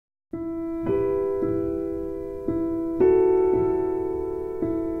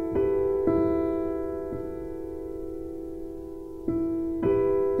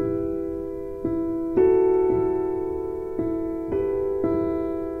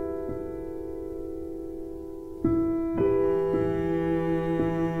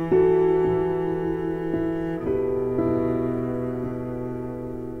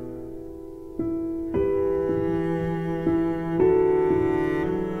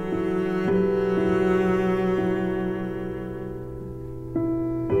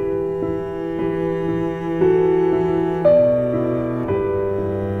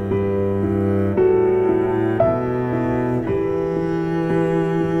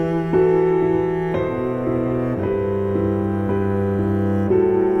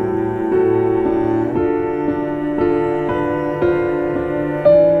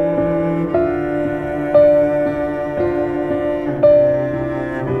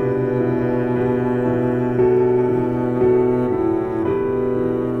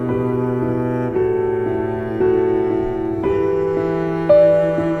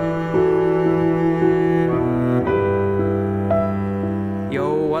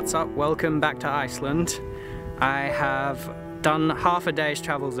what's up? Welcome back to Iceland. I have done half a day's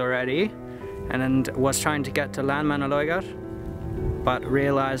travels already and was trying to get to Hardman, but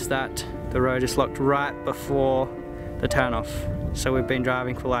realized that the road is locked right before the turnoff. So we've been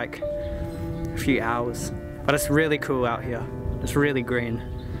driving for like a few hours. But it's really cool out here. It's really green.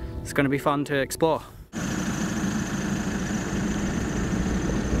 It's going to be fun to explore.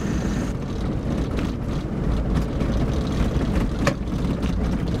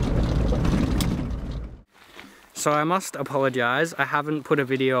 So I must apologize, I haven't put a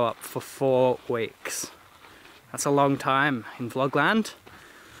video up for 4 weeks. That's a long time in vlogland.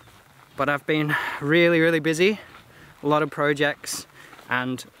 But I've been really busy, a lot of projects,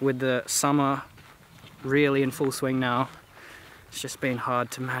 and with the summer really in full swing now, it's just been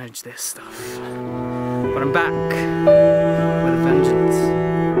hard to manage this stuff. But I'm back with a vengeance.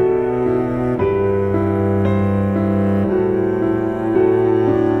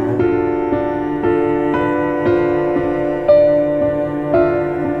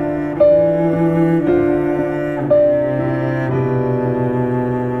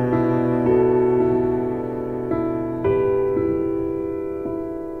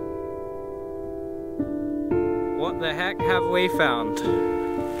 What the heck have we found?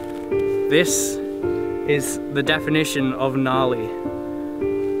 This is the definition of gnarly.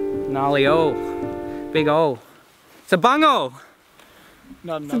 Gnarly O. Big O. It's a bungo!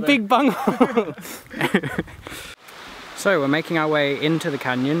 It's a big bungo! So we're making our way into the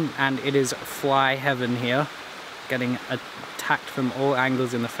canyon and it is fly heaven here. Getting attacked from all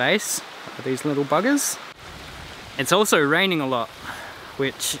angles in the face by these little buggers. It's also raining a lot,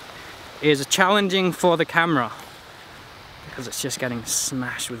 which is challenging for the camera, because it's just getting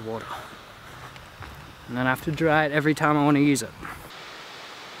smashed with water. And then I have to dry it every time I want to use it.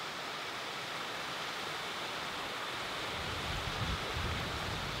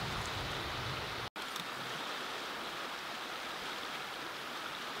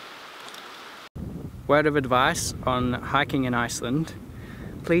 Word of advice on hiking in Iceland: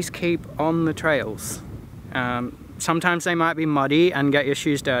 please keep on the trails. Sometimes they might be muddy and get your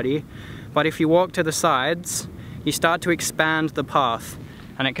shoes dirty, but if you walk to the sides, you start to expand the path,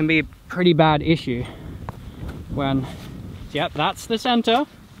 and it can be a pretty bad issue when, yep, that's the center.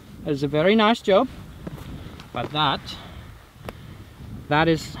 It's a very nice job, but that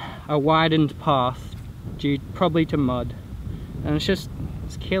is a widened path due probably to mud, and it's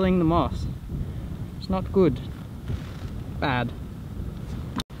killing the moss. It's not good. Bad.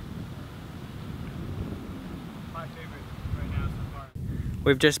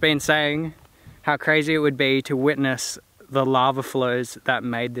 We've just been saying how crazy it would be to witness the lava flows that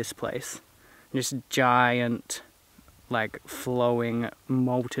made this place. Just giant, like, flowing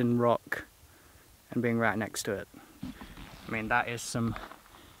molten rock, and being right next to it. I mean, that is some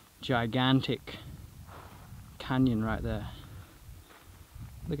gigantic canyon right there.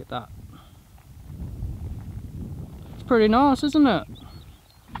 Look at that. It's pretty nice, isn't it?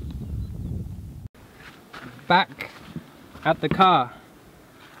 Back at the car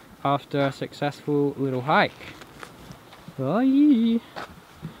after a successful little hike. Bye!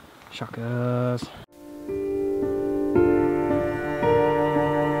 Shockers!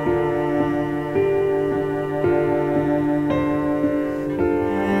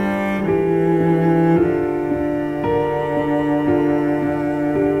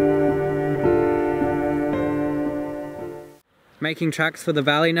 Making tracks for the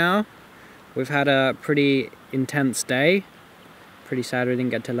valley now. We've had a pretty intense day. Pretty sad we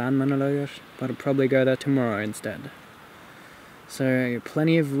didn't get to Hardman, but I'll probably go there tomorrow instead. So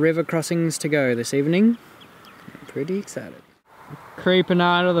plenty of river crossings to go this evening. I'm pretty excited. Creeping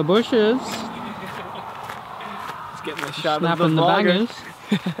out of the bushes. Just getting a shot snapping of the bangers.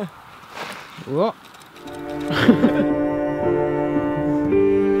 Whoa.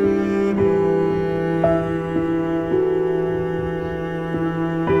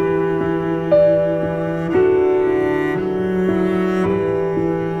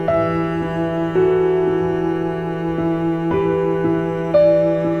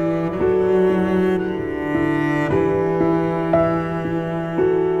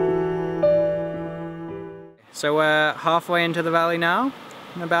 So we're halfway into the valley now.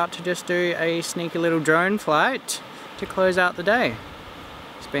 I'm about to just do a sneaky little drone flight to close out the day.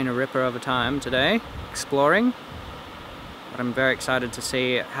 It's been a ripper of a time today, exploring. But I'm very excited to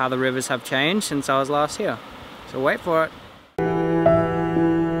see how the rivers have changed since I was last here. So wait for it.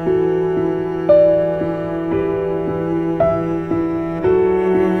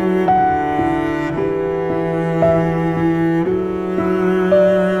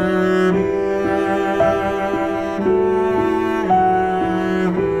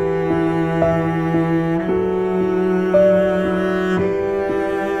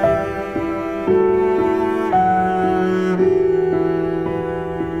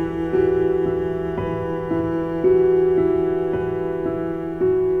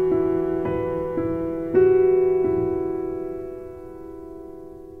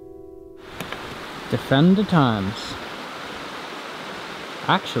 Defender times.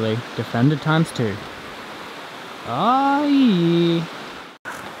 Actually, Defender times 2. Aye.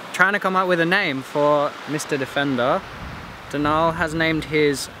 Trying to come up with a name for Mr. Defender. Donal has named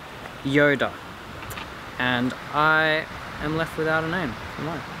his Yoda, and I am left without a name for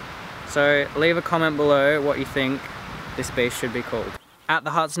mine. So leave a comment below what you think this beast should be called. At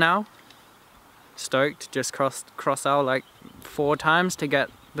the huts now. Stoked, just cross our like 4 times to get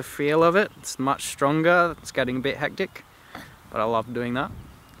the feel of it. It's much stronger, it's getting a bit hectic, but I love doing that.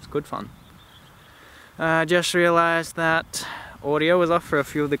 It's good fun. I just realised that audio was off for a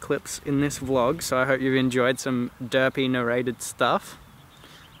few of the clips in this vlog, so I hope you've enjoyed some derpy narrated stuff.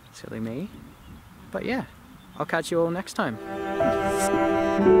 Silly me. But yeah, I'll catch you all next time.